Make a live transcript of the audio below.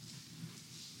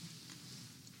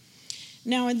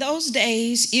Now in those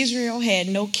days, Israel had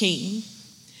no king.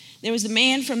 There was a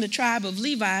man from the tribe of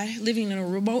Levi living in a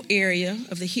remote area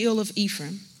of the hill of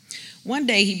Ephraim. One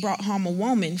day he brought home a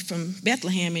woman from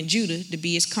Bethlehem in Judah to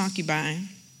be his concubine.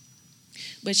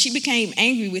 But she became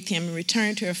angry with him and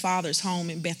returned to her father's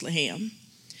home in Bethlehem.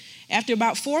 After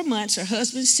about 4 months, her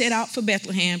husband set out for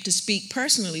Bethlehem to speak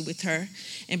personally with her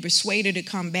and persuade her to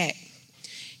come back.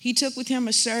 He took with him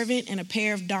a servant and a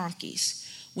pair of donkeys.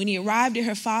 When he arrived at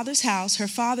her father's house, her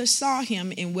father saw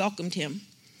him and welcomed him.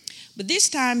 But this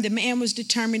time the man was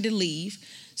determined to leave,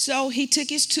 so he took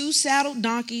his 2 saddled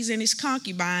donkeys and his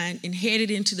concubine and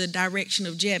headed into the direction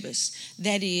of Jebus,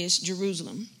 that is,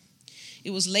 Jerusalem.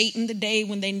 It was late in the day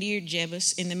when they neared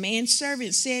Jebus, and the man's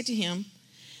servant said to him,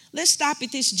 "Let's stop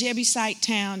at this Jebusite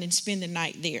town and spend the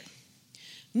night there."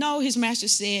 "No," his master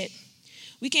said,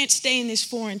 "we can't stay in this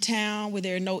foreign town where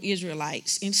there are no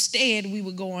Israelites. Instead, we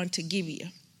will go on to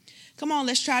Gibeah. Come on,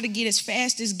 let's try to get as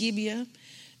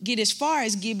far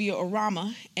as Gibeah or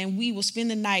Ramah, and we will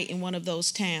spend the night in one of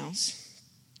those towns."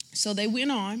 So they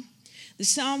went on. The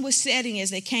sun was setting as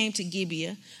they came to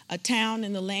Gibeah, a town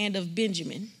in the land of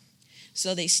Benjamin.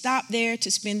 So they stopped there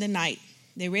to spend the night.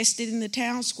 They rested in the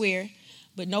town square,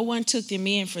 but no one took them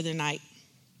in for the night.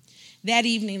 That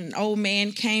evening, an old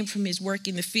man came from his work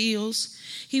in the fields.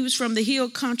 He was from the hill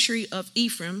country of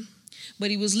Ephraim,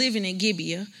 but he was living in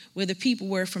Gibeah, where the people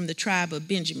were from the tribe of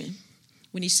Benjamin.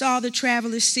 When he saw the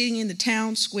travelers sitting in the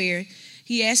town square,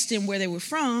 he asked them where they were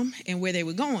from and where they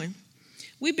were going.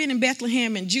 "We've been in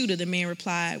Bethlehem in Judah," the man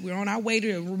replied. "We're on our way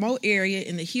to a remote area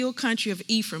in the hill country of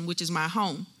Ephraim, which is my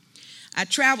home. I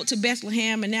traveled to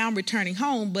Bethlehem and now I'm returning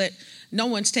home, but no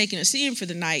one's taking us in for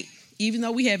the night. Even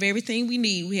though we have everything we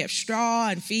need, we have straw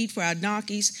and feed for our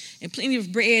donkeys and plenty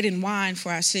of bread and wine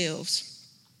for ourselves."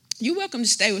 "You're welcome to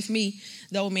stay with me,"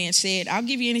 the old man said. "I'll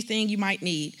give you anything you might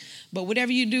need, but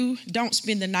whatever you do, don't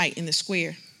spend the night in the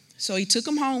square." So he took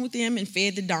them home with him and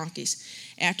fed the donkeys.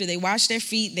 After they washed their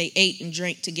feet, they ate and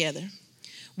drank together.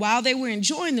 While they were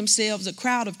enjoying themselves, a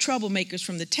crowd of troublemakers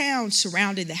from the town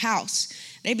surrounded the house.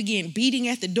 They began beating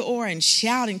at the door and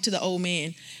shouting to the old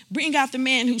man, "Bring out the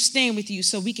man who's staying with you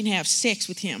so we can have sex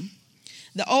with him."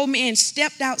 The old man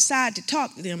stepped outside to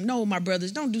talk to them. "No, my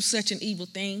brothers, don't do such an evil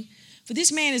thing. For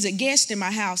this man is a guest in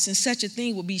my house, and such a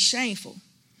thing will be shameful.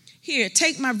 Here,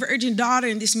 take my virgin daughter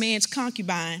and this man's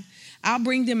concubine. I'll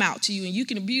bring them out to you, and you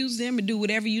can abuse them and do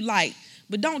whatever you like,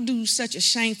 but don't do such a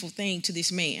shameful thing to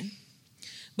this man."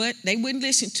 But they wouldn't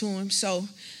listen to him, so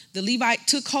the Levite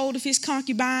took hold of his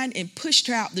concubine and pushed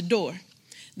her out the door.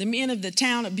 The men of the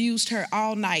town abused her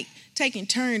all night, taking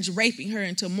turns raping her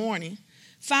until morning.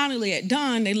 Finally, at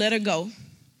dawn, they let her go.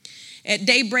 At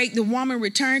daybreak, the woman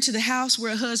returned to the house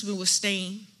where her husband was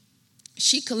staying.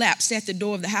 She collapsed at the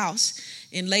door of the house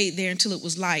and laid there until it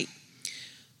was light.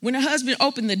 When her husband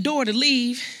opened the door to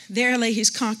leave, there lay his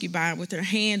concubine with her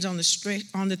hands on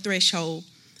the threshold.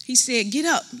 He said, "Get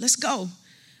up, let's go."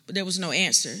 But there was no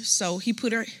answer, so he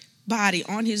put her body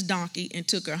on his donkey and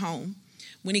took her home.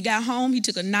 When he got home, he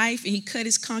took a knife and he cut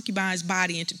his concubine's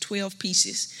body into 12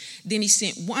 pieces. Then he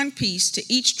sent one piece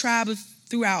to each tribe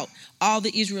throughout all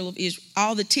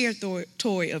the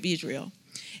territory of Israel.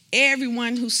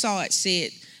 Everyone who saw it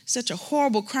said, "Such a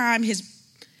horrible crime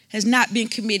has not been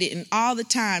committed in all the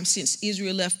time since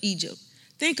Israel left Egypt.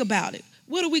 Think about it.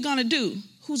 What are we going to do?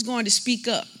 Who's going to speak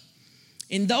up?"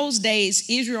 In those days,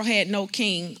 Israel had no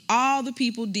king. All the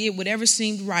people did whatever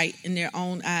seemed right in their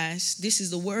own eyes. This is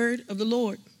the word of the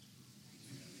Lord.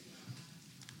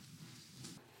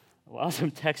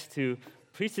 Awesome text to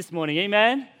preach this morning.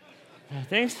 Amen.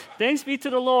 Thanks be to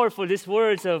the Lord for these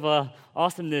words of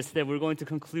awesomeness that we're going to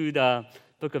conclude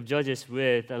book of Judges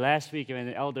with. Last week,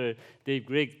 when Elder Dave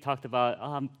Grigg talked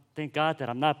about, thank God that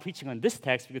I'm not preaching on this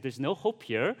text because there's no hope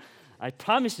here. I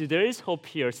promise you there is hope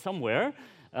here somewhere.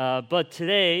 But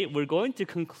today, we're going to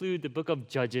conclude the book of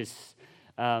Judges.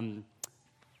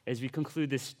 As we conclude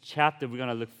this chapter, we're going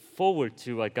to look forward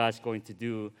to what God's going to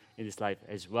do in this life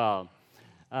as well.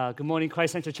 Good morning,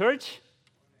 Christ Central Church.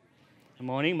 Good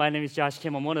morning. My name is Josh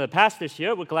Kim. I'm one of the pastors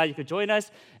here. We're glad you could join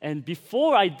us. And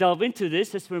before I delve into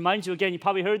this, just to remind you again, you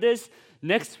probably heard this.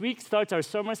 Next week starts our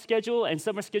summer schedule, and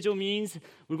summer schedule means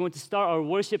we're going to start our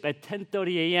worship at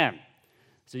 10:30 a.m.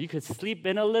 So you could sleep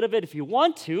in a little bit if you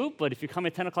want to, but if you come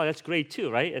at 10 o'clock, that's great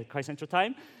too, right? At Christ Central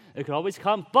time, you could always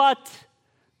come. But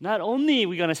not only are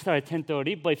we going to start at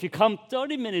 10:30, but if you come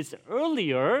 30 minutes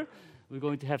earlier, we're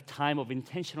going to have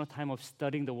intentional time of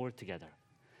studying the Word together,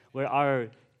 where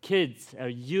our kids, our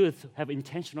youth have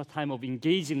intentional time of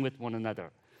engaging with one another.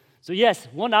 So yes,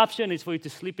 one option is for you to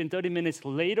sleep in 30 minutes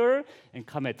later and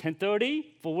come at 10:30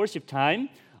 for worship time.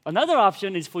 Another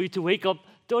option is for you to wake up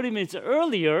 30 minutes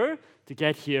earlier to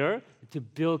get here to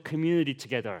build community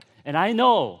together. And I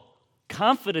know,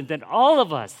 confident that all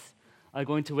of us are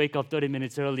going to wake up 30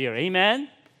 minutes earlier. Amen?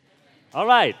 All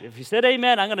right. If you said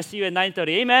amen, I'm going to see you at 9:30.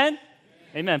 Amen?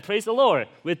 Amen. Praise the Lord.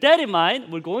 With that in mind,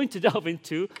 we're going to delve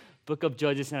into Book of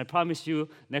Judges. And I promise you,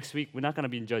 next week, we're not going to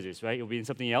be in Judges, right? It'll be in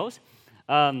something else.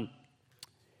 The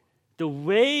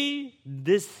way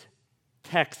this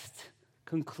text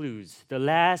concludes, the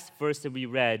last verse that we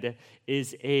read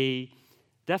is a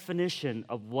definition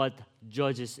of what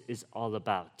Judges is all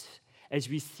about. As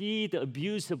we see the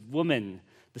abuse of women,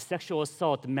 the sexual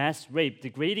assault, the mass rape,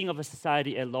 degrading of a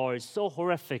society at large, so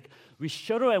horrific, we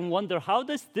shudder and wonder, how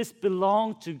does this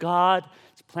belong to God's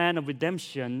plan of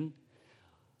redemption?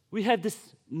 We have this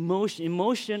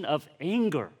emotion of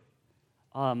anger,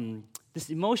 this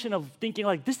emotion of thinking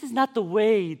like, this is not the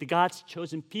way the God's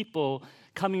chosen people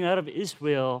coming out of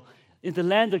Israel in the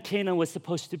land of Canaan was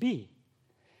supposed to be.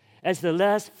 As the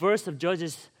last verse of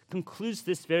Judges concludes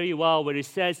this very well, where it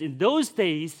says, in those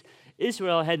days,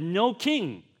 Israel had no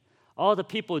king. All the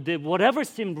people did whatever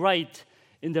seemed right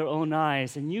in their own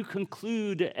eyes. And you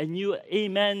conclude and you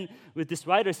amen with this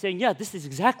writer saying, yeah, this is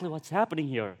exactly what's happening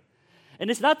here. And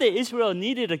it's not that Israel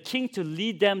needed a king to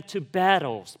lead them to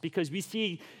battles, because we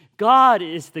see God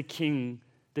is the king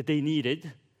that they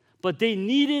needed, but they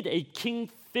needed a king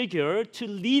figure to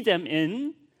lead them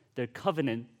in their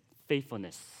covenant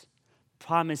faithfulness,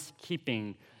 promise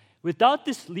keeping. Without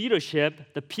this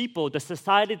leadership, the people, the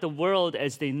society, the world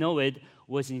as they know it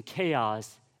was in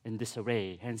chaos and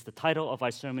disarray. Hence the title of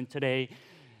our sermon today,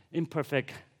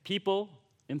 Imperfect People,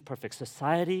 Imperfect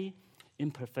Society,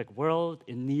 Imperfect World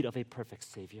in Need of a Perfect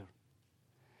Savior.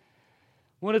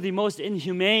 One of the most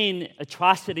inhumane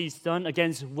atrocities done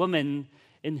against women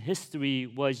in history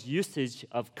was usage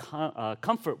of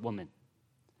comfort women.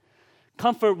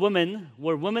 Comfort women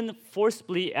were women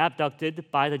forcibly abducted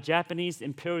by the Japanese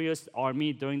imperialist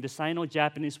army during the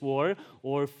Sino-Japanese War,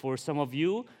 or for some of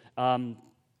you, World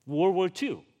War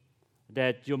II,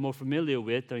 that you're more familiar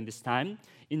with during this time.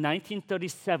 In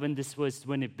 1937, this was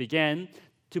when it began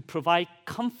to provide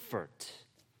comfort.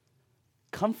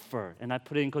 Comfort, and I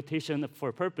put it in quotation for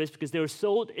a purpose because they were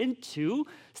sold into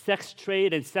sex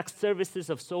trade and sex services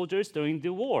of soldiers during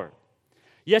the war.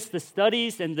 Yes, the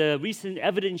studies and the recent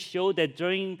evidence show that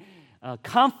during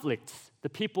conflicts, the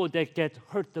people that get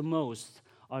hurt the most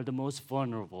are the most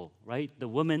vulnerable, right? The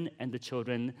women and the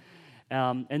children.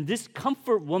 And this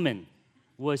comfort woman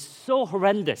was so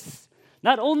horrendous,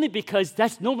 not only because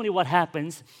that's normally what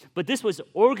happens, but this was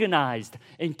organized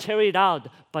and carried out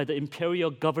by the imperial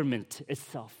government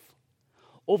itself.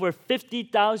 Over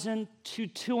 50,000 to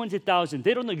 200,000.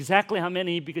 They don't know exactly how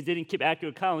many because they didn't keep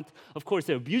accurate count. Of course,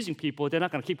 they're abusing people. They're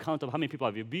not going to keep count of how many people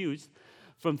have abused.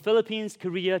 From Philippines,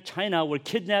 Korea, China were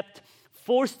kidnapped,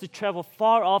 forced to travel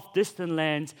far off distant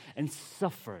lands, and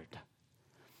suffered.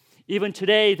 Even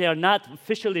today, they are not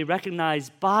officially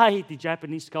recognized by the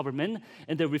Japanese government,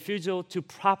 and their refusal to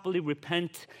properly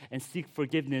repent and seek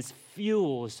forgiveness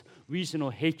fuels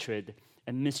regional hatred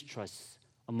and mistrust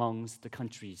amongst the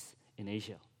countries in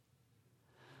Asia.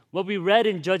 What we read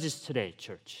in Judges today,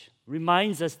 church,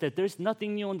 reminds us that there's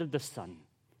nothing new under the sun.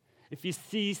 If you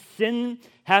see sin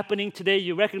happening today,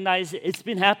 you recognize it's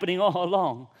been happening all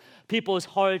along. People's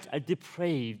hearts are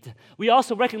depraved. We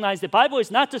also recognize the Bible is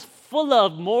not just full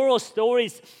of moral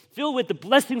stories filled with the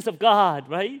blessings of God,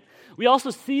 right? We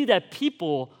also see that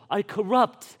people are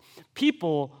corrupt.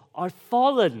 People are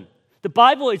fallen. The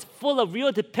Bible is full of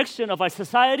real depiction of our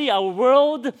society, our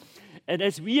world, and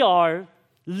as we are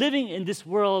living in this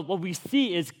world, what we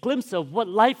see is a glimpse of what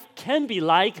life can be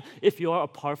like if you are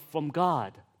apart from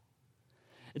God.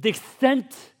 The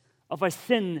extent of our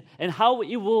sin and how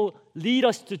it will lead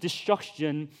us to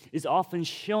destruction is often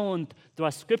shown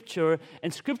throughout Scripture,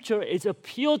 and Scripture is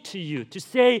appealed to you to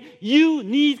say, you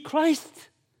need Christ.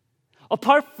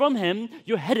 Apart from Him,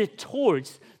 you're headed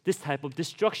towards this type of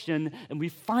destruction, and we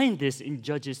find this in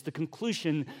Judges, the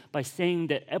conclusion by saying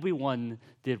that everyone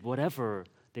did whatever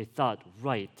they thought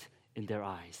right in their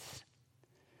eyes.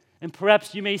 And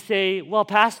perhaps you may say, well,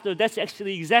 Pastor, that's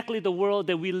actually exactly the world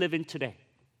that we live in today,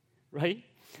 right?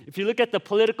 If you look at the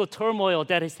political turmoil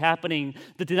that is happening,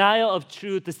 the denial of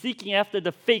truth, the seeking after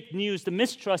the fake news, the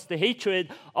mistrust, the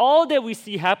hatred, all that we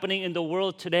see happening in the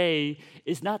world today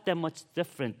is not that much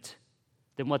different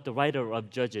than what the writer of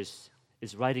Judges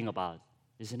is writing about,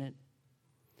 isn't it?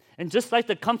 And just like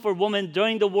the comfort woman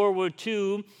during the World War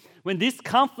II, when these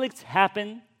conflicts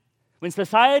happen, when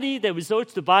society that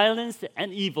resorts to violence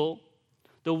and evil,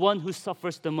 the one who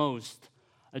suffers the most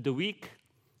are the weak,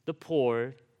 the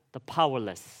poor, the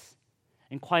powerless.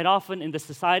 And quite often in the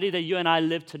society that you and I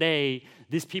live today,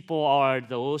 these people are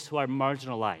those who are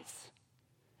marginalized,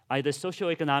 either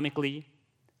socioeconomically,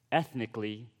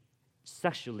 ethnically,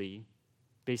 sexually,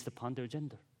 based upon their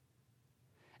gender.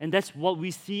 And that's what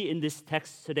we see in this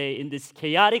text today, in this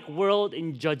chaotic world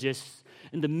in Judges.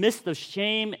 In the midst of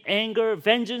shame, anger,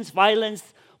 vengeance,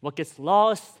 violence, what gets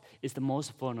lost is the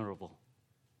most vulnerable.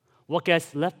 What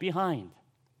gets left behind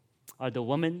are the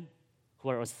women who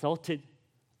are assaulted,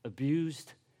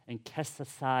 abused, and cast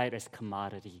aside as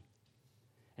commodity.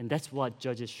 And that's what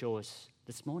Judges show us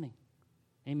this morning.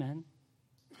 Amen.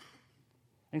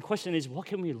 And the question is, what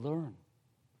can we learn?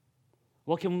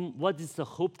 What is the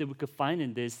hope that we could find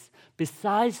in this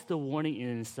besides the warning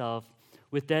in itself?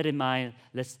 With that in mind,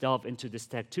 let's delve into this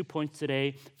text. 2 points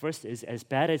today. First is as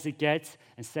bad as it gets,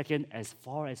 and second, as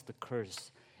far as the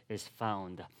curse is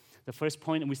found. The first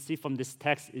point we see from this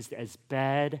text is as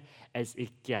bad as it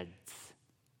gets.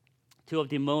 Two of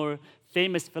the more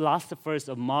famous philosophers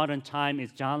of modern time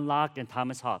is John Locke and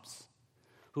Thomas Hobbes,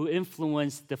 who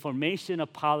influenced the formation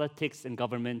of politics and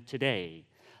government today.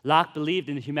 Locke believed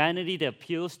in humanity that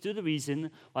appeals to the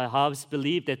reason, while Hobbes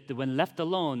believed that when left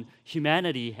alone,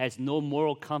 humanity has no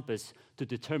moral compass to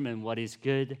determine what is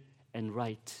good and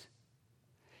right.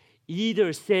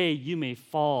 Either side you may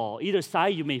fall,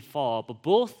 but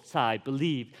both sides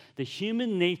believe the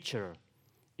human nature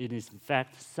it is in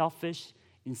fact selfish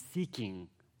in seeking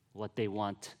what they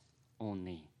want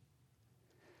only.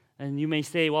 And you may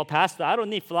say, well, Pastor, I don't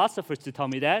need philosophers to tell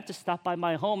me that. Just stop by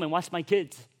my home and watch my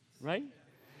kids, right?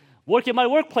 Work in my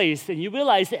workplace, and you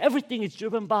realize that everything is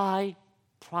driven by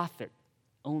profit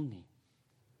only.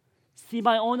 See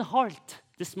my own heart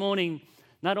this morning.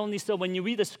 Not only so, when you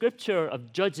read the scripture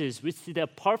of Judges, we see that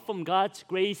apart from God's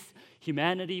grace,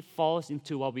 humanity falls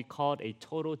into what we call a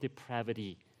total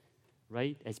depravity,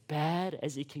 right? As bad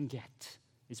as it can get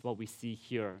is what we see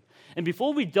here. And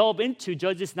before we delve into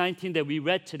Judges 19 that we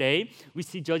read today, we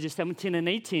see Judges 17 and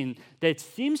 18 that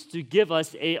seems to give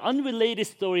us an unrelated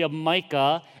story of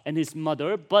Micah and his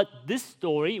mother, but this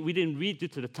story, we didn't read due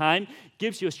to the time,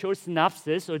 gives you a short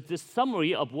synopsis or the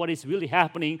summary of what is really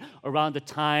happening around the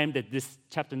time that this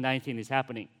chapter 19 is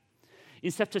happening.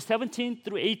 In chapter 17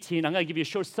 through 18, I'm going to give you a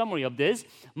short summary of this.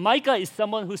 Micah is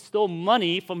someone who stole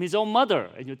money from his own mother.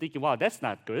 And you're thinking, wow, that's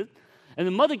not good. And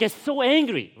the mother gets so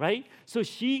angry, right? So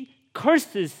she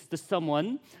curses the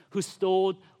someone who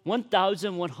stole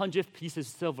 1,100 pieces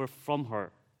of silver from her.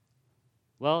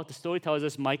 Well, the story tells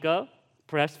us Micah,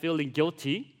 perhaps feeling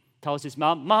guilty, tells his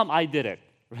mom, Mom, I did it,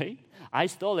 right? I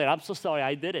stole it. I'm so sorry,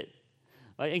 I did it.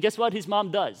 Right? And guess what his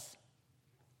mom does?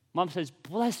 Mom says,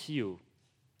 bless you.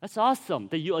 That's awesome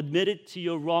that you admitted to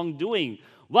your wrongdoing.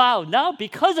 Wow, now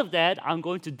because of that, I'm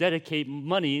going to dedicate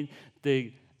money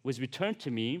that was returned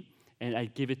to me, and I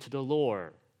give it to the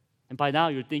Lord. And by now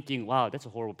you're thinking, wow, that's a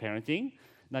horrible parenting.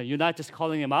 Now you're not just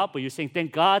calling him out, but you're saying,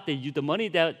 thank God that the money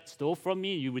that stole from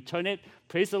me, you return it.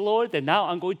 Praise the Lord, that now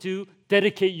I'm going to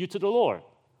dedicate you to the Lord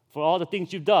for all the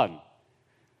things you've done.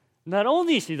 Not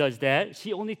only she does that,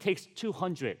 she only takes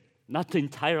 200, not the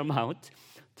entire amount,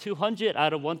 200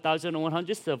 out of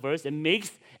 1,100 silvers and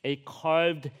makes a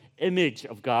carved image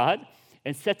of God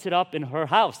and sets it up in her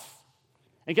house.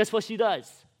 And guess what she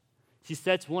does? She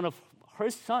sets one of her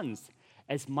sons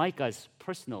as Micah's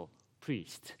personal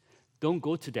priest. Don't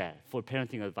go to that for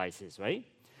parenting advices, right?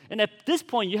 And at this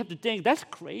point, you have to think, that's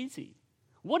crazy.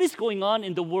 What is going on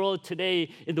in the world today,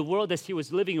 in the world that she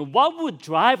was living in? What would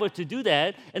drive her to do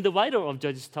that? And the writer of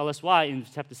Judges tells us why in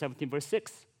chapter 17, verse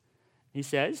 6. He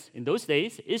says, in those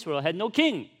days, Israel had no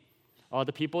king. All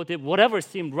the people did whatever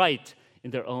seemed right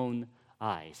in their own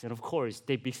eyes. And of course,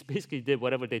 they basically did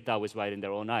whatever they thought was right in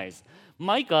their own eyes.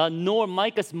 Micah, nor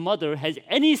Micah's mother, has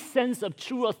any sense of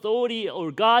true authority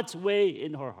or God's way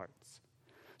in her hearts.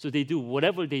 So they do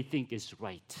whatever they think is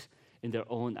right in their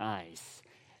own eyes.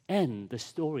 And the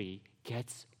story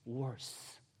gets worse.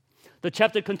 The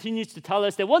chapter continues to tell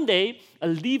us that one day, a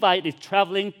Levite is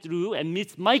traveling through and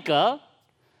meets Micah.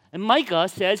 And Micah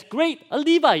says, great, a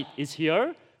Levite is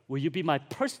here. Will you be my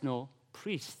personal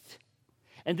priest?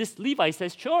 And this Levite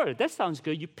says, sure, that sounds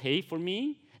good. You pay for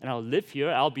me, and I'll live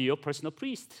here. I'll be your personal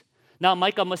priest. Now,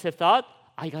 Micah must have thought,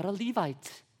 I got a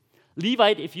Levite.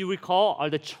 Levite, if you recall, are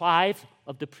the tribe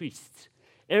of the priests.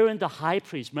 Aaron, the high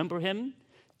priest, remember him?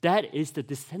 That is the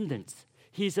descendants.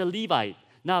 He's a Levite.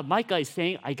 Now, Micah is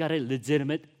saying, I got a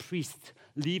legitimate priest,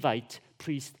 Levite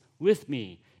priest with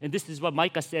me. And this is what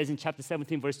Micah says in chapter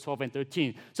 17, verse 12 and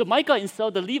 13. So Micah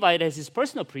installed the Levite as his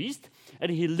personal priest,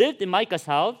 and he lived in Micah's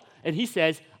house. And he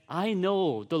says, I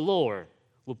know the Lord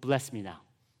will bless me now,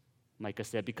 Micah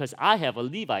said, because I have a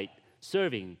Levite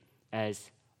serving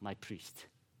as my priest.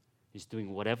 He's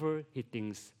doing whatever he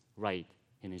thinks right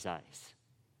in his eyes.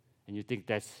 And you think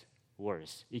that's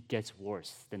worse. It gets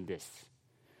worse than this.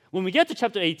 When we get to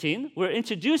chapter 18, we're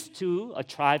introduced to a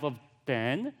tribe of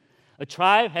Dan. A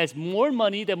tribe has more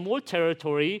money than more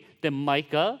territory than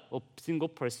Micah, a single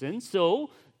person. So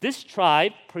this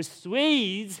tribe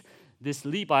persuades this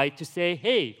Levite to say,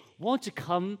 hey, won't you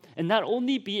come and not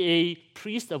only be a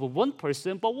priest of one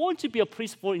person, but won't you be a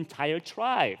priest for entire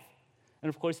tribe? And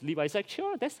of course, Levi's like,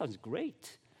 sure, that sounds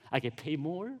great. I get paid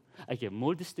more. I get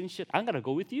more distinction. I'm going to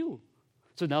go with you.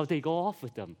 So now they go off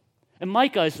with them. And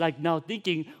Micah is like now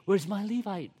thinking, where's my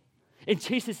Levite? And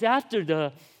chases after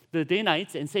the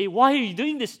Danites and say, why are you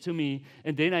doing this to me?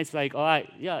 And Danites like, all right,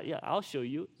 yeah, I'll show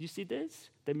you. You see this?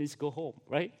 That means go home,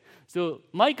 right? So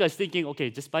Micah is thinking, okay,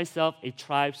 just myself, a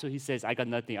tribe. So he says, I got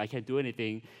nothing. I can't do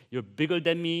anything. You're bigger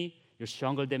than me. You're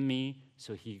stronger than me.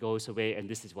 So he goes away, and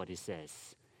this is what he says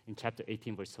in chapter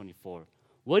 18, verse 24.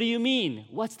 What do you mean?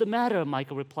 What's the matter?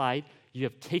 Micah replied, you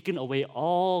have taken away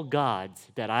all gods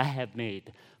that I have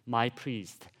made, my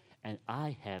priest, and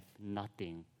I have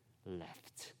nothing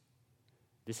left.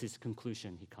 This is the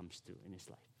conclusion he comes to in his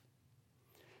life.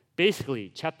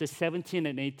 Basically, chapter 17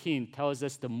 and 18 tells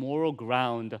us the moral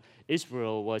ground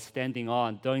Israel was standing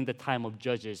on during the time of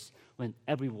Judges when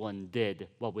everyone did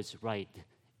what was right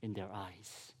in their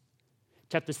eyes.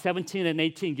 Chapter 17 and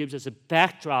 18 gives us a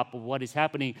backdrop of what is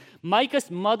happening.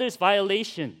 Micah's mother's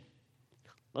violation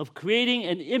of creating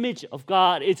an image of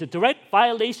God is a direct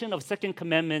violation of the second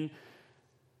commandment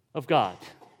of God.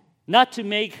 Not to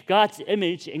make God's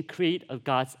image and create a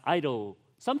God's idol.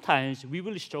 Sometimes we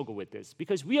really struggle with this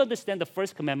because we understand the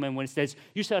first commandment when it says,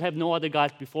 you shall have no other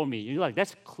gods before me. You're like,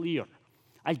 that's clear.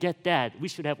 I get that. We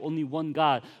should have only one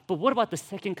God. But what about the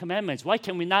second commandments? Why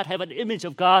can we not have an image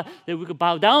of God that we could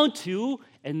bow down to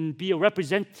and be a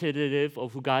representative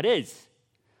of who God is?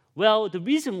 Well, the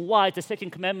reason why the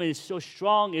second commandment is so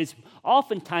strong is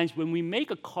oftentimes when we make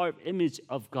a carved image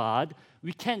of God,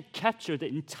 we can't capture the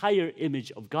entire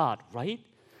image of God, right?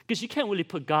 Because you can't really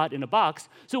put God in a box.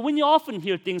 So when you often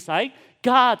hear things like,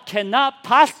 God cannot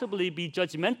possibly be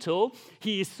judgmental,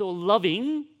 He is so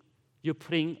loving, you're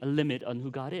putting a limit on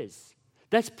who God is.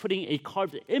 That's putting a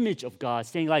carved image of God,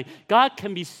 saying like, God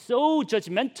can be so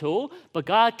judgmental, but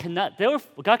God cannot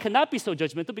be so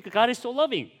judgmental because God is so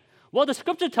loving. Well, the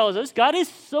scripture tells us God is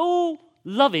so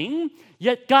loving,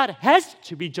 yet God has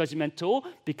to be judgmental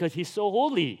because He's so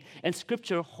holy. And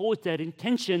scripture holds that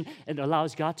intention and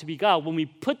allows God to be God. When we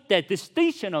put that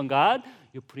distinction on God,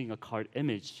 you're putting a carved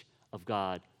image of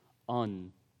God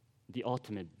on the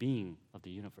ultimate being of the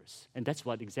universe. And that's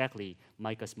what exactly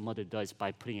Micah's mother does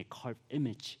by putting a carved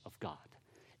image of God,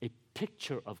 a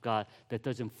picture of God that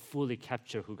doesn't fully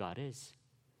capture who God is.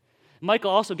 Micah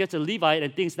also gets a Levite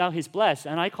and thinks now he's blessed.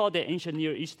 And I call that ancient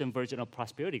Near Eastern version of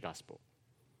prosperity gospel.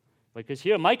 Because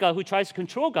here Micah, who tries to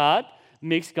control God,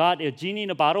 makes God a genie in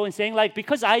a bottle and saying like,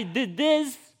 because I did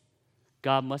this,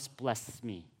 God must bless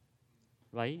me,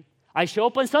 right? I show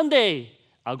up on Sunday.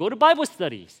 I'll go to Bible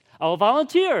studies. I'll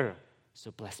volunteer. So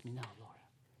bless me now, Lord.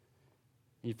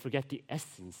 And you forget the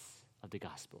essence of the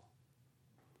gospel.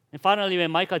 And finally, when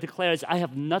Micah declares, I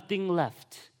have nothing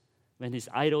left, when his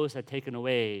idols are taken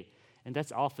away, and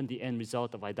that's often the end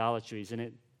result of idolatry, isn't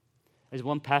it? As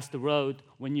one pastor wrote,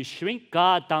 when you shrink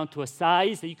God down to a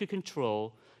size that you could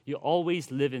control, you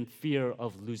always live in fear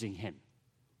of losing Him.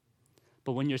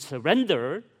 But when you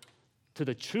surrender to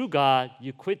the true God,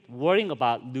 you quit worrying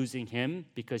about losing Him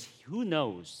because who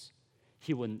knows?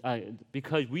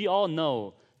 Because we all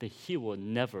know that He will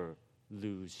never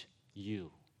lose you.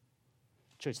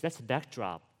 Church, that's the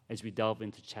backdrop as we delve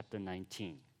into chapter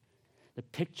 19. The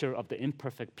picture of the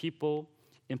imperfect people,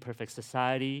 imperfect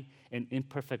society, and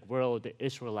imperfect world the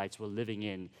Israelites were living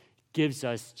in gives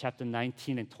us chapter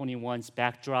 19 and 21's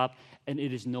backdrop, and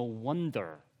it is no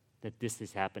wonder that this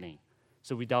is happening.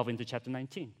 So we delve into chapter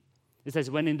 19. It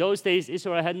says, when in those days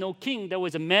Israel had no king, there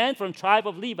was a man from the tribe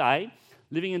of Levi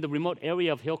living in the remote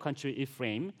area of hill country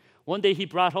Ephraim. One day he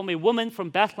brought home a woman from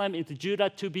Bethlehem into Judah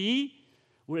to be,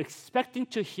 we're expecting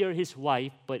to hear his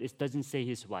wife, but it doesn't say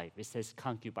his wife. It says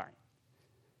concubine.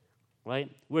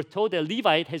 Right? We're told that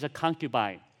Levite has a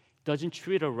concubine, doesn't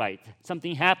treat her right.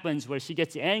 Something happens where she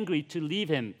gets angry to leave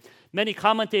him. Many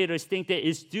commentators think that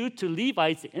it's due to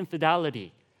Levite's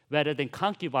infidelity rather than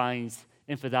concubine's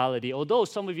infidelity. Although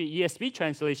some of your ESV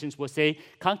translations will say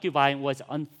concubine was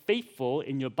unfaithful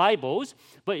in your Bibles,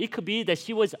 but it could be that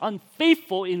she was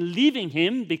unfaithful in leaving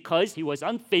him because he was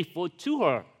unfaithful to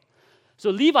her. So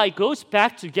Levi goes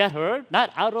back to get her,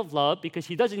 not out of love, because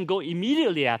he doesn't go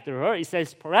immediately after her. It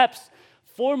says perhaps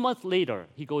 4 months later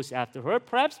he goes after her,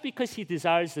 perhaps because he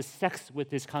desires the sex with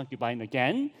his concubine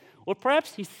again, Or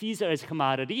perhaps he sees her as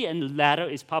commodity, and the latter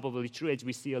is probably true, as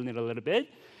we see in a little bit.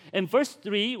 In verse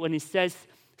 3, when he says,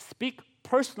 speak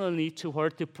personally to her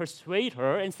to persuade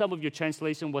her, and some of your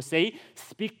translation will say,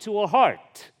 speak to her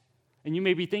heart. And you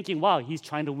may be thinking, wow, he's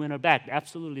trying to win her back.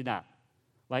 Absolutely not.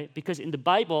 Right? Because in the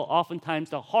Bible, oftentimes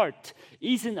the heart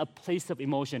isn't a place of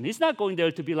emotion. He's not going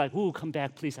there to be like, ooh, come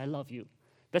back, please, I love you.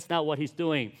 That's not what he's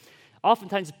doing.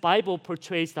 Oftentimes, the Bible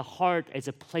portrays the heart as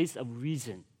a place of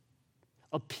reason,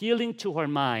 appealing to her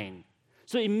mind.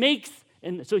 So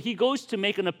he goes to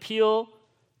make an appeal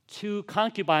to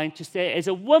concubine to say, as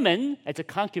a woman, as a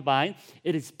concubine,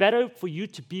 it is better for you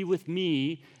to be with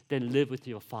me than live with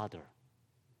your father.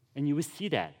 And you will see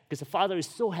that because the father is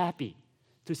so happy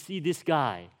to see this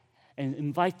guy and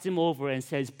invites him over and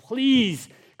says, please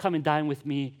come and dine with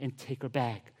me and take her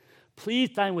back. Please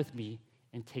dine with me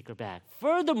and take her back.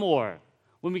 Furthermore,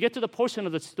 when we get to the portion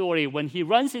of the story, when he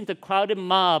runs into a crowded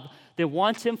mob that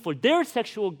wants him for their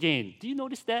sexual gain, do you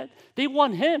notice that? They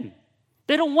want him.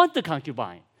 They don't want the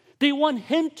concubine. They want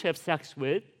him to have sex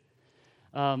with.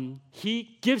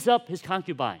 He gives up his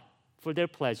concubine for their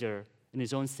pleasure and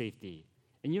his own safety.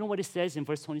 And you know what it says in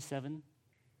verse 27?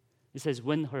 It says,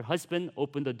 when her husband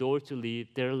opened the door to leave,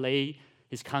 there lay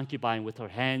his concubine with her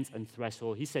hands on the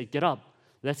threshold. He said, get up,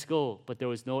 let's go. But there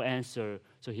was no answer.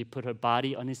 So he put her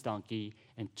body on his donkey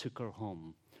and took her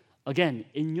home. Again,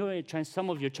 in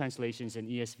some of your translations in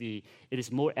ESV, it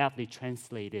is more aptly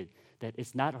translated that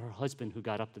it's not her husband who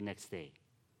got up the next day.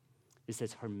 It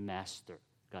says her master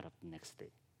got up the next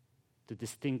day to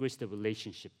distinguish the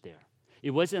relationship there. It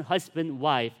wasn't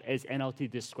husband-wife as NLT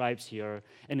describes here.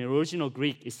 In the original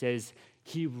Greek, it says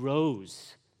he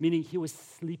rose, meaning he was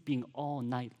sleeping all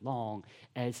night long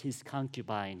as his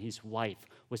concubine, his wife,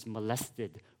 was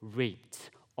molested,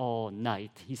 raped all night.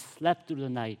 He slept through the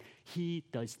night. He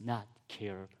does not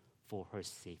care for her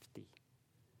safety.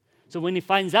 So when he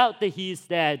finds out that he is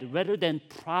dead, rather than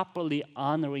properly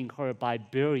honoring her by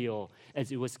burial,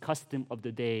 as it was custom of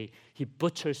the day, he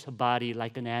butchers her body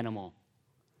like an animal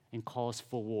and calls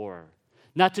for war.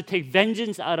 Not to take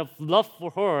vengeance out of love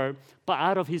for her, but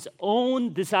out of his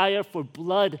own desire for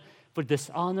blood, for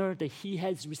dishonor that he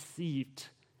has received.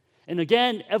 And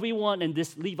again, everyone in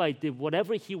this Levite did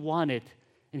whatever he wanted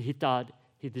and he thought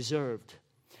he deserved.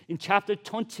 In chapter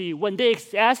 20, when they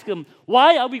ask him,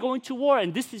 why are we going to war?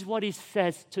 And this is what he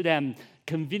says to them,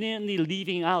 conveniently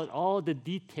leaving out all the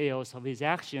details of his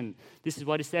action. This is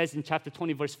what he says in chapter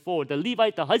 20, verse 4. The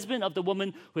Levite, the husband of the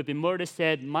woman who had been murdered,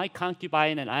 said, my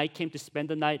concubine and I came to spend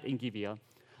the night in Gibeah,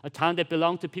 a town that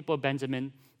belonged to people of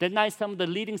Benjamin. That night, some of the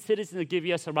leading citizens of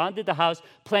Gibeah surrounded the house,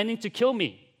 planning to kill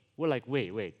me. We're like,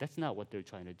 wait, that's not what they're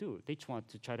trying to do. They want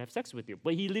to try to have sex with you.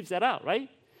 But he leaves that out, right?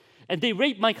 And they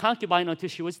raped my concubine until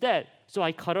she was dead. So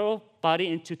I cut her body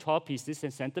into 12 pieces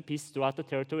and sent the pieces throughout the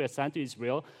territory assigned to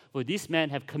Israel. For these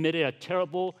men have committed a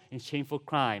terrible and shameful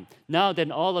crime. Now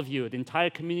then, all of you, the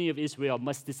entire community of Israel,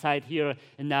 must decide here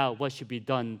and now what should be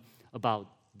done about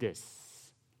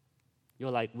this.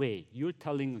 You're like, wait, you're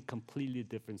telling a completely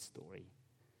different story.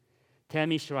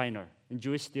 Tammy Schreiner, a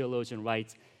Jewish theologian,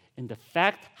 writes, and the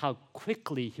fact how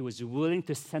quickly he was willing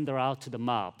to send her out to the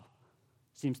mob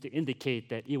seems to indicate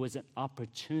that it was an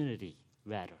opportunity,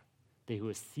 rather, that he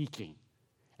was seeking,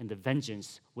 and the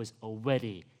vengeance was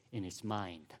already in his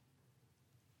mind.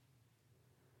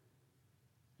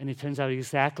 And it turns out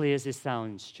exactly as it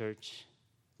sounds, church.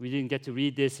 We didn't get to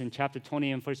read this in chapter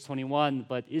 20 and verse 21,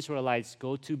 but Israelites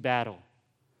go to battle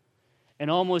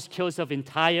and almost kills an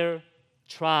entire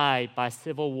tribe by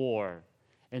civil war.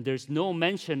 And there's no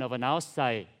mention of an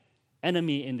outside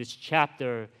enemy in this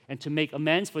chapter. And to make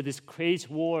amends for this crazy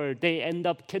war, they end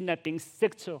up kidnapping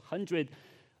 600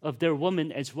 of their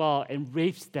women as well and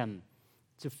rapes them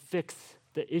to fix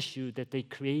the issue that they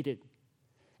created.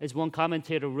 As one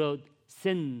commentator wrote,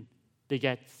 sin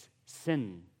begets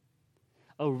sin.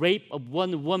 A rape of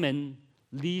one woman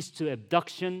leads to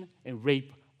abduction and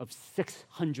rape of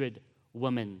 600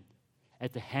 women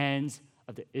at the hands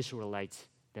of the Israelites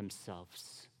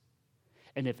themselves.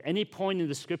 And if any point in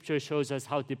the scripture shows us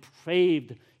how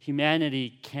depraved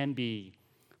humanity can be,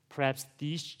 perhaps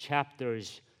these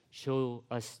chapters show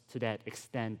us to that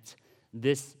extent.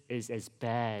 This is as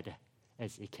bad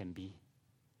as it can be.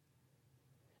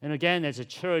 And again, as a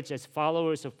church, as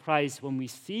followers of Christ, when we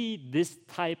see this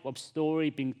type of story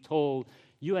being told,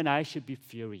 you and I should be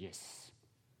furious.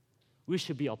 We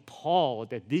should be appalled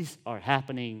that these are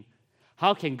happening.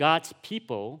 How can God's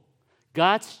people,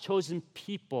 God's chosen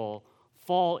people,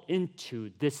 fall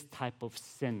into this type of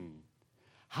sin?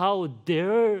 How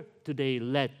dare do they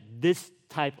let this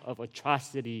type of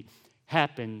atrocity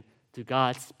happen to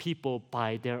God's people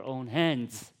by their own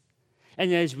hands?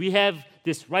 And as we have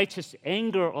this righteous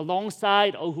anger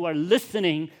alongside or who are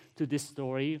listening to this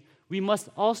story, we must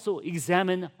also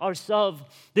examine ourselves.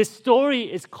 This story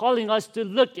is calling us to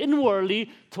look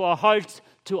inwardly to our hearts,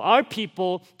 to our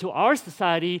people, to our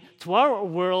society, to our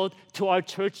world, to our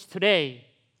church today.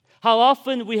 How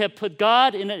often we have put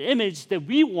God in an image that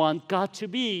we want God to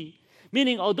be.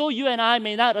 Meaning, although you and I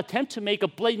may not attempt to make a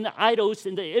blatant idols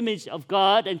in the image of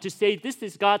God and to say, this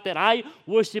is God that I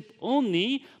worship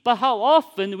only, but how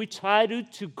often we try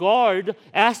to guard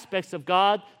aspects of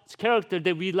God's character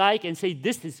that we like and say,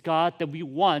 this is God that we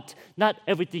want, not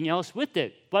everything else with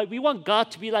it. But we want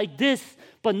God to be like this,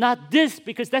 but not this,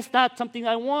 because that's not something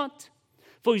I want.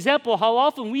 For example, how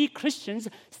often we Christians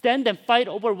stand and fight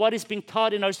over what is being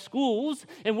taught in our schools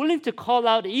and willing to call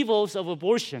out evils of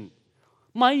abortion.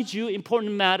 Mind you,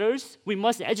 important matters. We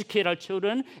must educate our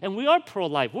children, and we are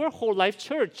pro-life. We're a whole-life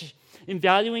church in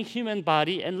valuing human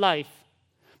body and life.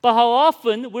 But how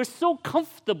often we're so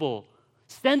comfortable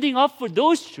standing up for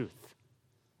those truths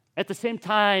at the same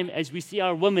time as we see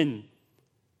our women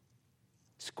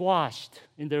squashed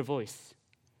in their voice,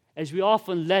 as we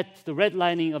often let the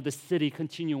redlining of the city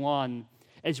continue on,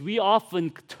 as we often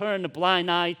turn a blind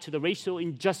eye to the racial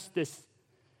injustice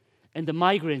and the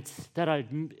migrants that are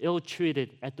ill-treated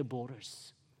at the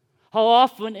borders. How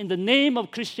often in the name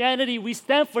of Christianity we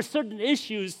stand for certain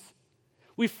issues,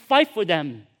 we fight for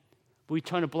them, but we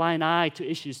turn a blind eye to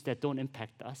issues that don't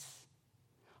impact us.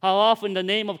 How often in the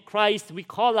name of Christ we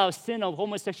call out sin of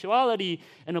homosexuality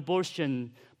and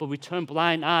abortion, but we turn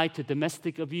blind eye to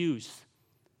domestic abuse,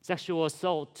 sexual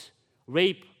assault,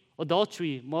 rape,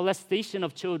 adultery, molestation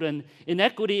of children,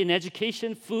 inequity in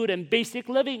education, food, and basic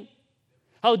living.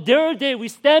 How dare we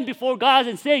stand before God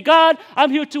and say, God, I'm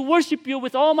here to worship you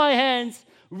with all my hands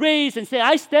raised and say,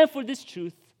 I stand for this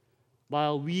truth,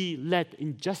 while we let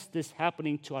injustice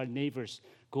happening to our neighbors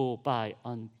go by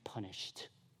unpunished.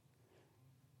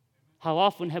 How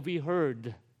often have we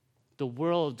heard the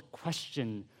world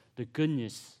question the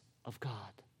goodness of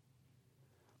God?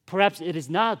 Perhaps it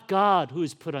is not God who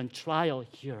is put on trial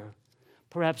here.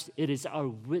 Perhaps it is our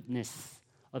witness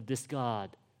of this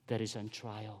God that is on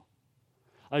trial.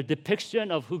 Our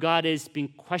depiction of who God is being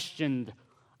questioned,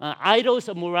 idols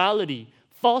of morality,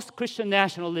 false Christian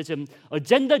nationalism,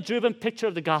 agenda-driven picture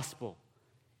of the gospel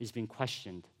is being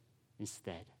questioned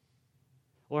instead.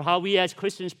 Or how we as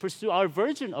Christians pursue our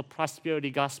version of prosperity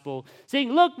gospel,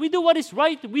 saying, look, we do what is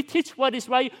right, we teach what is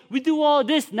right, we do all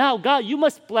this. Now, God, you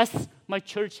must bless my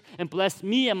church and bless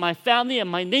me and my family and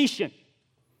my nation.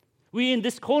 We in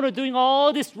this corner doing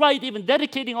all this right, even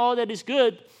dedicating all that is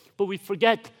good, but we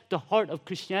forget the heart of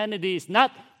Christianity is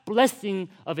not blessing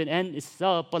of an end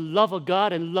itself, but love of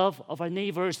God and love of our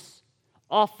neighbors,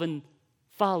 often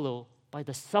followed by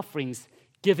the sufferings,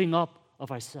 giving up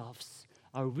of ourselves.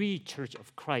 Are we, Church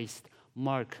of Christ,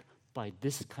 marked by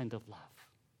this kind of love,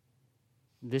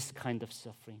 this kind of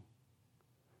suffering?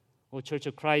 Well, Church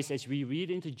of Christ, as we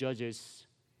read into Judges,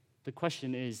 the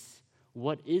question is,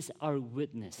 what is our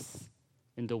witness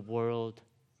in the world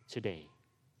today?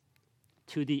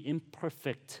 To the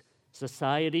imperfect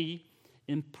society,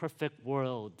 imperfect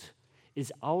world,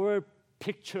 is our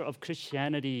picture of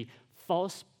Christianity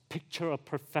false picture of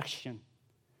perfection?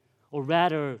 Or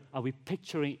rather, are we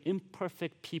picturing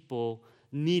imperfect people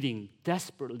needing,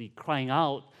 desperately crying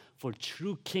out for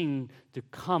true King to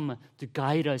come to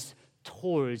guide us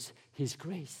towards His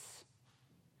grace?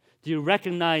 Do you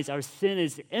recognize our sin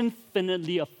is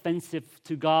infinitely offensive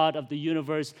to God of the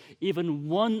universe? Even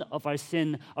one of our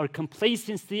sin, our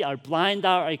complacency, our blind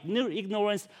eye, our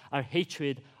ignorance, our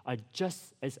hatred are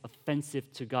just as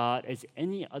offensive to God as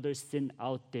any other sin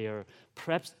out there.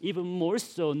 Perhaps even more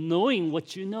so, knowing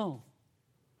what you know.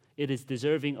 It is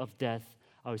deserving of death.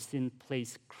 Our sin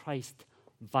placed Christ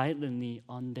violently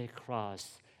on the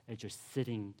cross as you're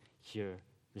sitting here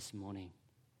this morning.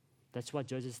 That's what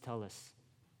Judges tell us.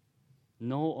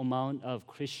 No amount of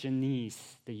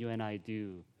Christianese that you and I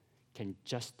do can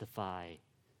justify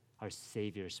our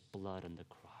Savior's blood on the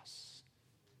cross.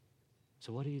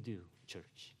 So what do you do,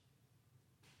 church?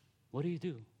 What do you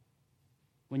do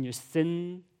when your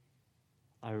sin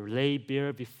are laid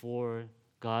bare before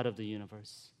God of the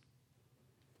universe?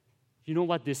 You know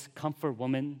what this comfort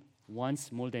woman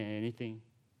wants more than anything?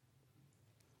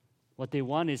 What they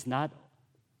want is not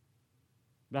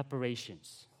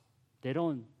reparations. They're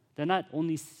not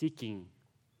only seeking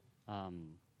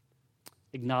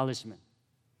acknowledgement,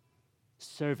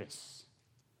 service,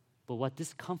 but what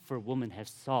this comfort woman has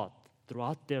sought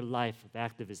throughout their life of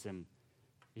activism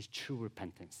is true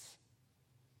repentance,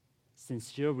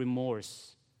 sincere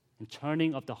remorse, and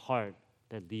turning of the heart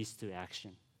that leads to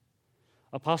action.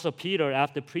 Apostle Peter,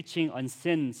 after preaching on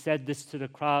sin, said this to the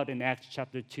crowd in Acts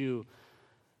chapter 2.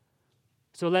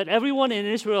 So let everyone in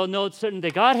Israel know certain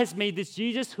that God has made this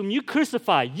Jesus whom you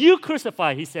crucify,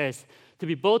 he says, to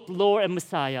be both Lord and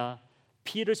Messiah.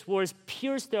 Peter's words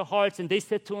pierced their hearts, and they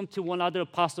said to him, to one other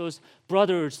apostles,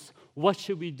 brothers, what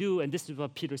should we do? And this is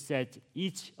what Peter said,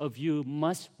 each of you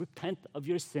must repent of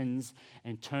your sins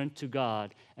and turn to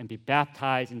God and be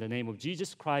baptized in the name of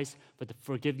Jesus Christ for the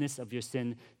forgiveness of your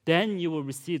sin. Then you will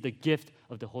receive the gift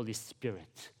of the Holy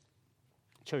Spirit.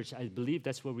 Church, I believe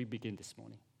that's where we begin this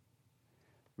morning.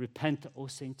 Repent, O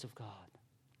saints of God.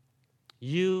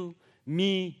 You,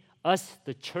 me, us,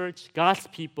 the church, God's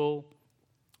people,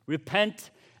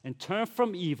 repent and turn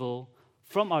from evil,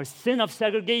 from our sin of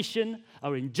segregation,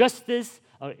 our injustice,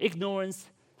 our ignorance,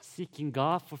 seeking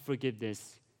God for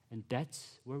forgiveness. And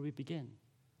that's where we begin.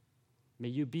 May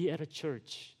you be at a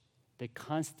church that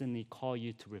constantly call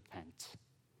you to repent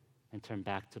and turn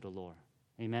back to the Lord.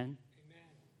 Amen? Amen.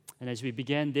 And as we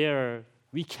begin there,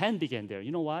 we can begin there.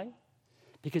 You know why?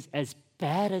 Because as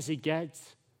bad as it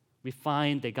gets, we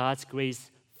find that God's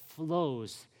grace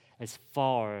flows as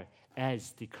far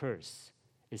as the curse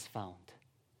is found.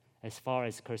 As far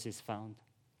as curse is found.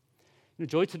 You know,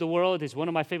 Joy to the World is one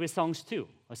of my favorite songs too,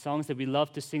 a song that we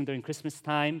love to sing during Christmas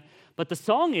time. But the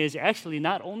song is actually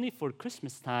not only for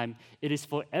Christmas time, it is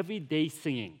for everyday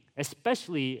singing,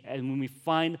 especially when we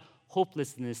find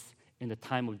hopelessness in the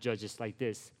time of judges like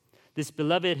this. This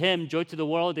beloved hymn, Joy to the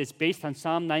World, is based on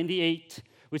Psalm 98,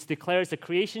 which declares the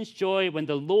creation's joy when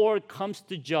the Lord comes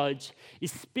to judge. It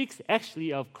speaks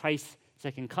actually of Christ's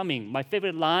second coming. My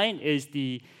favorite line is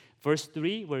the verse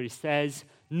 3, where it says,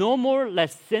 no more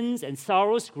let sins and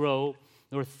sorrows grow,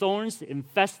 nor thorns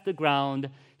infest the ground.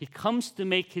 He comes to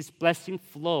make his blessing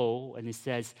flow, and he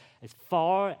says, as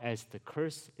far as the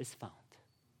curse is found.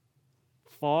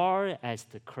 Far as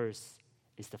the curse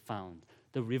is found.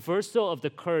 The reversal of the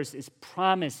curse is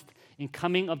promised in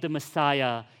coming of the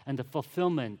Messiah and the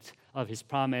fulfillment of his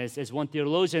promise. As one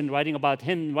theologian writing about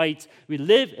him writes, we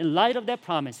live in light of that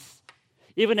promise.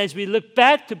 Even as we look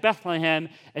back to Bethlehem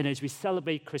and as we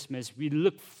celebrate Christmas, we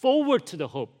look forward to the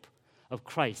hope of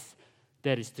Christ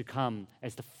that is to come.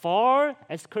 As far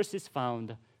as curse is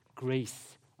found,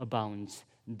 grace abounds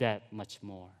that much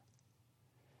more.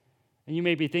 And you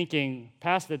may be thinking,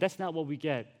 Pastor, that's not what we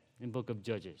get in the book of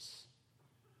Judges.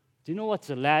 Do you know what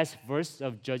the last verse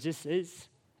of Judges is?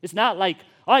 It's not like,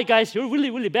 all right, guys, you're really,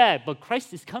 really bad, but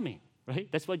Christ is coming, right?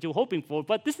 That's what you're hoping for.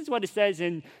 But this is what it says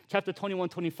in chapter 21,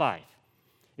 25.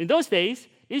 In those days,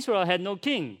 Israel had no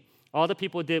king. All the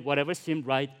people did whatever seemed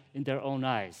right in their own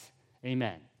eyes.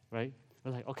 Amen, right?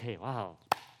 We're like, okay, wow,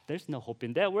 there's no hope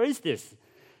in that. Where is this?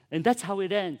 And that's how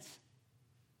it ends.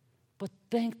 But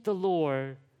thank the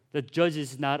Lord that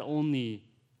Judges is not only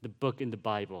the book in the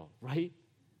Bible, right?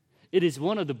 It is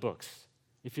one of the books.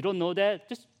 If you don't know that,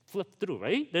 just flip through,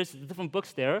 right? There's different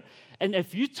books there. And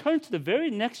if you turn to the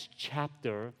very next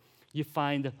chapter, you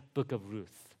find the book of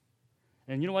Ruth.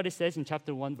 And you know what it says in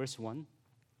chapter 1, verse 1?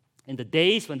 In the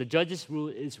days when the judges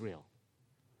ruled Israel,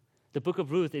 the book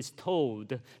of Ruth is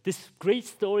told, this great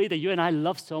story that you and I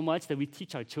love so much, that we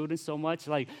teach our children so much.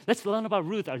 Like, let's learn about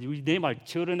Ruth. We name our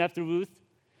children after Ruth.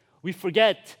 We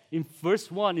forget in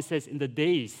verse 1, it says, in the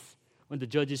days when the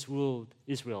judges ruled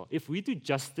Israel. If we do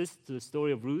justice to the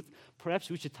story of Ruth, perhaps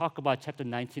we should talk about chapter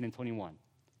 19 and 21,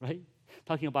 right?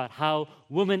 Talking about how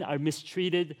women are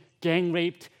mistreated, gang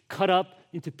raped, cut up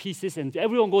into pieces, and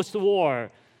everyone goes to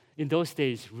war. In those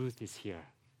days, Ruth is here.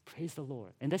 Praise the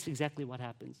Lord. And that's exactly what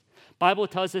happens. Bible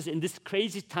tells us in this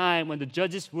crazy time when the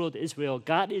judges ruled Israel,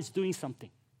 God is doing something.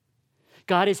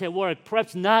 God is at work,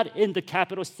 perhaps not in the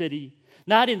capital city,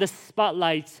 not in the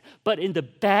spotlights, but in the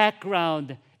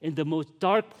background, in the most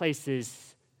dark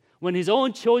places. When his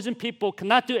own chosen people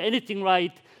cannot do anything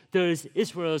right, there's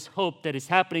Israel's hope that is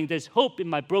happening. There's hope in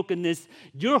my brokenness,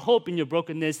 your hope in your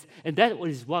brokenness, and that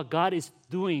is what God is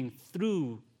doing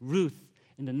through Ruth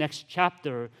in the next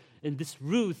chapter. And this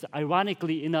Ruth,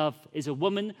 ironically enough, is a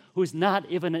woman who is not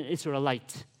even an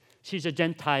Israelite. She's a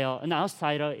Gentile, an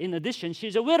outsider. In addition,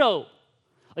 she's a widow.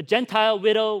 A Gentile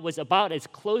widow was about as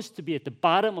close to be at the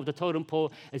bottom of the totem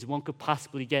pole as one could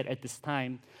possibly get at this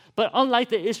time. But unlike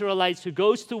the Israelites who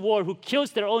goes to war, who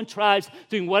kills their own tribes,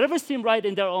 doing whatever seemed right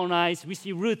in their own eyes, we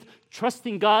see Ruth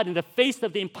trusting God in the face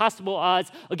of the impossible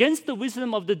odds. Against the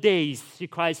wisdom of the days, she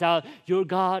cries out, your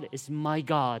God is my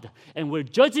God. And where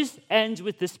Judges ends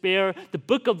with despair, the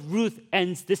book of Ruth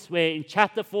ends this way. In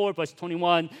chapter 4, verse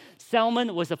 21,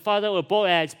 Salmon was the father of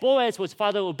Boaz. Boaz was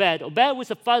father of Obed. Obed was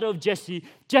the father of Jesse.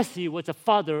 Jesse was the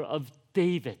father of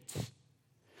David.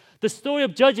 The story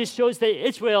of Judges shows that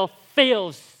Israel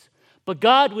fails, But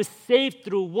God was saved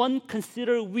through one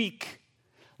considered weak,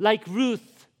 like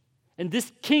Ruth. And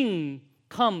this king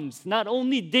comes, not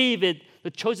only David,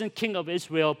 the chosen king of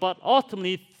Israel, but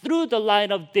ultimately through the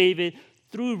line of David,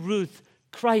 through Ruth,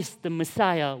 Christ, the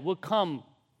Messiah, will come.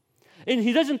 And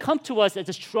he doesn't come to us as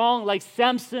a strong like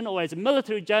Samson or as a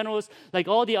military generals like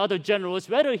all the other generals.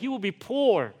 Rather, he will be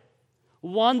poor,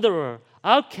 wanderer,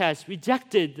 outcast,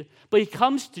 rejected. But he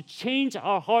comes to change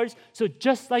our hearts. So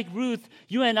just like Ruth,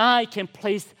 you and I can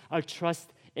place our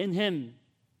trust in him.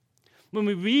 When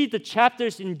we read the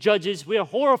chapters in Judges, we are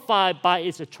horrified by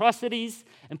its atrocities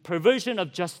and perversion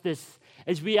of justice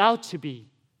as we ought to be.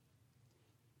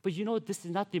 But you know, this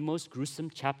is not the most gruesome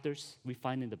chapters we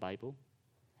find in the Bible.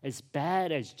 As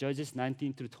bad as Judges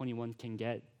 19 through 21 can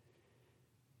get,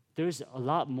 there's a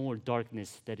lot more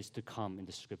darkness that is to come in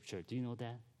the scripture. Do you know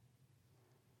that?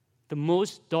 The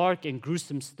most dark and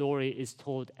gruesome story is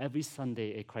told every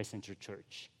Sunday at Christ Central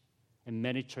Church and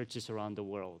many churches around the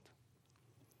world.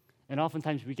 And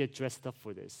oftentimes we get dressed up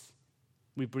for this.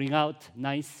 We bring out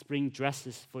nice spring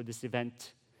dresses for this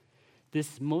event.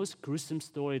 This most gruesome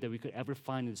story that we could ever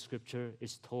find in the scripture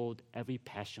is told every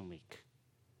Passion Week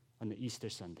on the Easter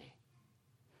Sunday.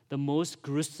 The most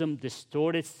gruesome,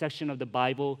 distorted section of the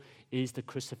Bible is the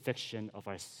crucifixion of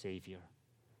our Savior,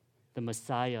 the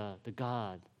Messiah, the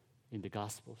God in the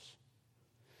Gospels.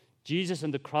 Jesus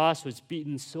on the cross was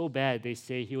beaten so bad, they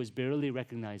say he was barely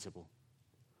recognizable.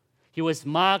 He was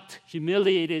mocked,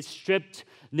 humiliated, stripped.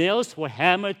 Nails were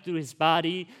hammered through his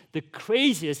body. The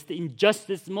craziest, the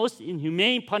injustice, most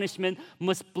inhumane punishment,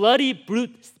 most bloody,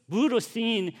 brutal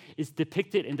scene is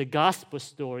depicted in the gospel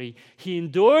story. He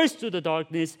endures through the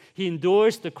darkness. He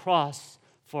endures the cross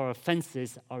for our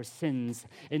offenses, our sins.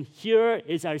 And here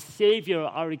is our Savior,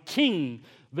 our King,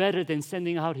 rather than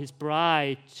sending out his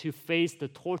bride to face the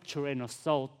torture and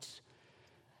assault.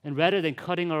 And rather than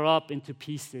cutting her up into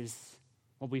pieces,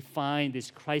 what we find is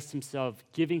Christ himself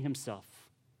giving himself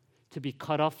to be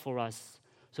cut off for us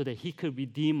so that he could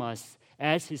redeem us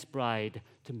as his bride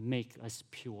to make us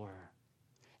pure.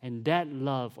 And that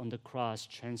love on the cross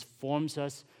transforms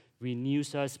us,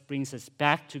 renews us, brings us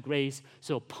back to grace.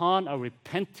 So upon our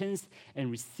repentance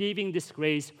and receiving this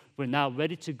grace, we're now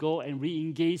ready to go and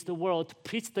re-engage the world, to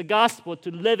preach the gospel, to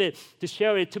live it, to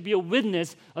share it, to be a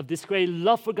witness of this great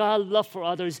love for God, love for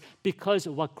others, because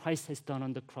of what Christ has done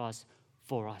on the cross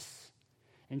for us.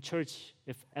 And church,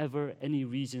 if ever any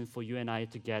reason for you and I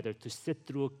to gather, to sit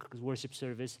through a worship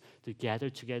service, to gather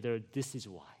together, this is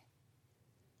why.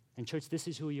 And church, this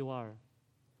is who you are.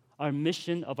 Our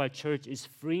mission of our church is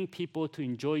freeing people to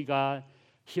enjoy God,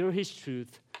 hear his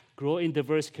truth, grow in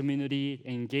diverse community,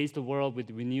 and engage the world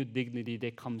with renewed dignity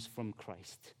that comes from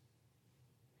Christ.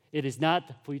 It is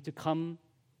not for you to come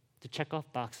to check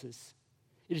off boxes.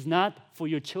 It is not for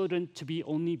your children to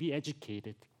only be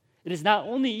educated. It is not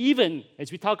only even,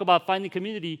 as we talk about finding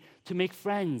community, to make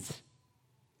friends.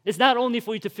 It's not only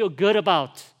for you to feel good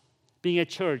about being at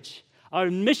church. Our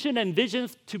mission and vision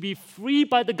is to be free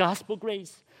by the gospel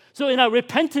grace. So in our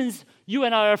repentance, you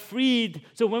and I are freed.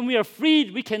 So when we are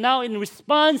freed, we can now in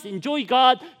response enjoy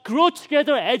God, grow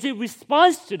together as a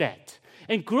response to that,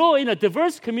 and grow in a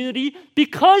diverse community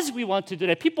because we want to do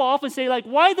that. People often say, like,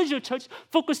 why does your church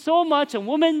focus so much on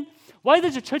women? Why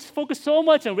does your church focus so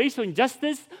much on racial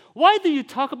injustice? Why do you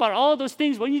talk about all those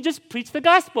things when you just preach the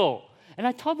gospel? And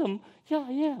I told them, yeah,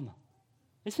 I am.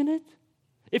 Isn't it?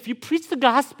 If you preach the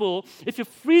gospel, if you're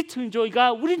free to enjoy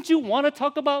God, wouldn't you want to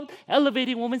talk about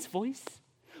elevating women's voice?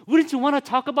 Wouldn't you want to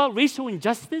talk about racial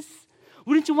injustice?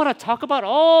 Wouldn't you want to talk about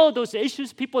all those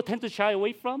issues people tend to shy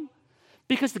away from?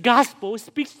 Because the gospel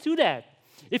speaks to that.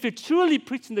 If you're truly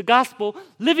preaching the gospel,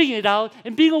 living it out,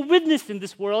 and being a witness in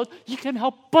this world, you can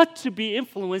help but to be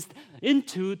influenced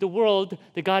into the world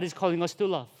that God is calling us to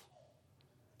love.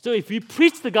 So if you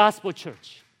preach the gospel,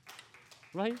 church,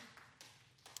 right?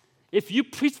 If you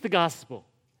preach the gospel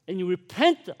and you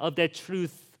repent of that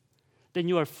truth, then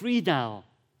you are free now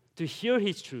to hear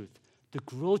his truth, to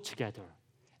grow together,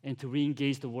 and to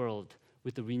re-engage the world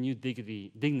with the renewed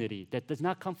dignity that does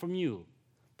not come from you,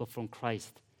 but from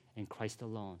Christ and Christ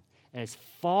alone. As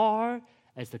far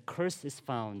as the curse is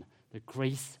found, the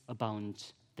grace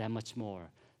abounds that much more.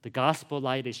 The gospel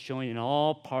light is showing in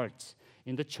all parts,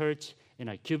 in the church, in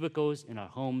our cubicles, in our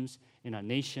homes, in our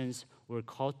nations. We're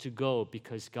called to go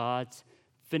because God's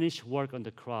finished work on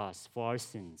the cross for our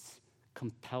sins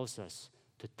compels us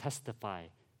to testify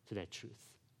to that truth.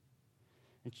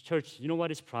 And church, you know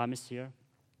what is promised here?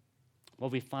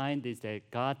 What we find is that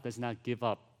God does not give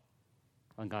up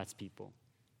on God's people.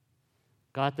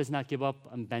 God does not give up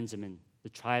on Benjamin, the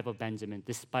tribe of Benjamin,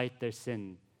 despite their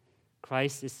sin.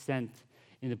 Christ is sent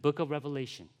in the book of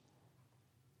Revelation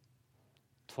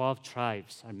 12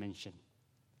 tribes are mentioned.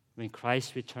 When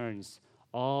Christ returns,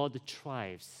 all the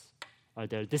tribes are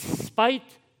there.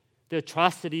 Despite the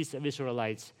atrocities of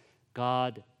Israelites,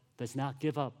 God does not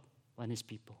give up on his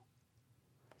people.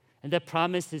 And that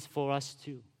promise is for us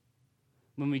too.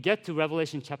 When we get to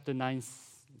Revelation chapter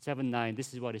 7-9,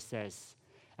 this is what it says.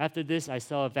 After this, I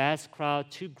saw a vast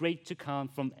crowd, too great to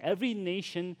count, from every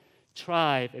nation,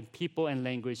 tribe, and people and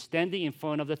language, standing in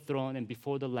front of the throne and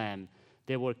before the Lamb.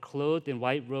 They were clothed in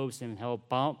white robes and held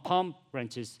palm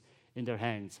branches in their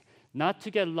hands. Not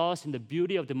to get lost in the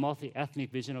beauty of the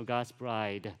multi-ethnic vision of God's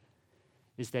bride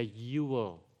is that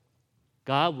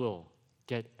God will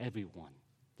get everyone.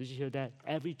 Did you hear that?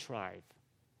 Every tribe,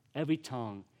 every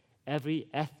tongue, every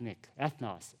ethnicities.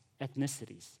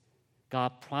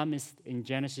 God promised in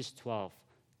Genesis 12,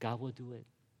 God will do it.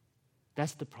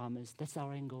 That's the promise. That's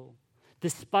our end goal.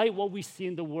 Despite what we see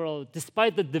in the world,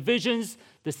 despite the divisions,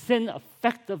 the sin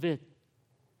effect of it,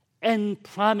 and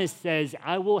promise says,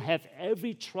 I will have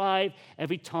every tribe,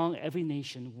 every tongue, every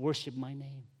nation worship my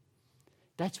name.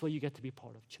 That's why you get to be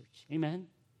part of church. Amen?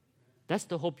 That's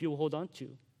the hope you will hold on to.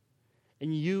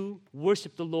 And you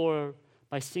worship the Lord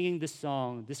by singing this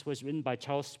song. This was written by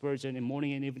Charles Spurgeon in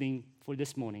Morning and Evening for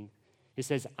this morning. It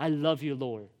says, I love you,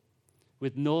 Lord,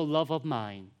 with no love of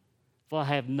mine, for I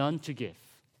have none to give.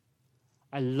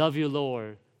 I love you,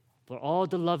 Lord, for all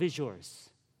the love is yours,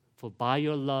 for by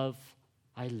your love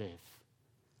I live.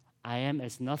 I am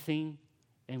as nothing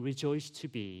and rejoice to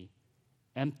be,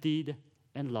 emptied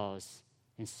and lost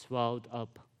and swallowed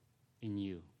up in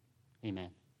you. Amen.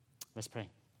 Let's pray.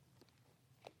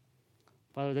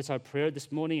 Father, that's our prayer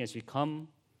this morning as we come.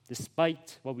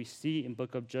 Despite what we see in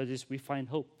book of Judges, we find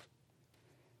hope.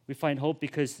 We find hope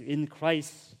because in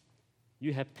Christ,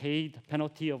 you have paid the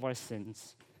penalty of our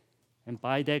sins. And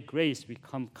by that grace, we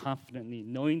come confidently,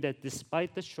 knowing that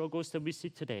despite the struggles that we see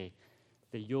today,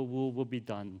 that your will be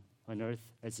done on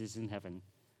earth as it is in heaven.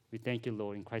 We thank you,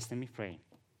 Lord. In Christ's name we pray.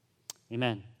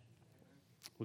 Amen.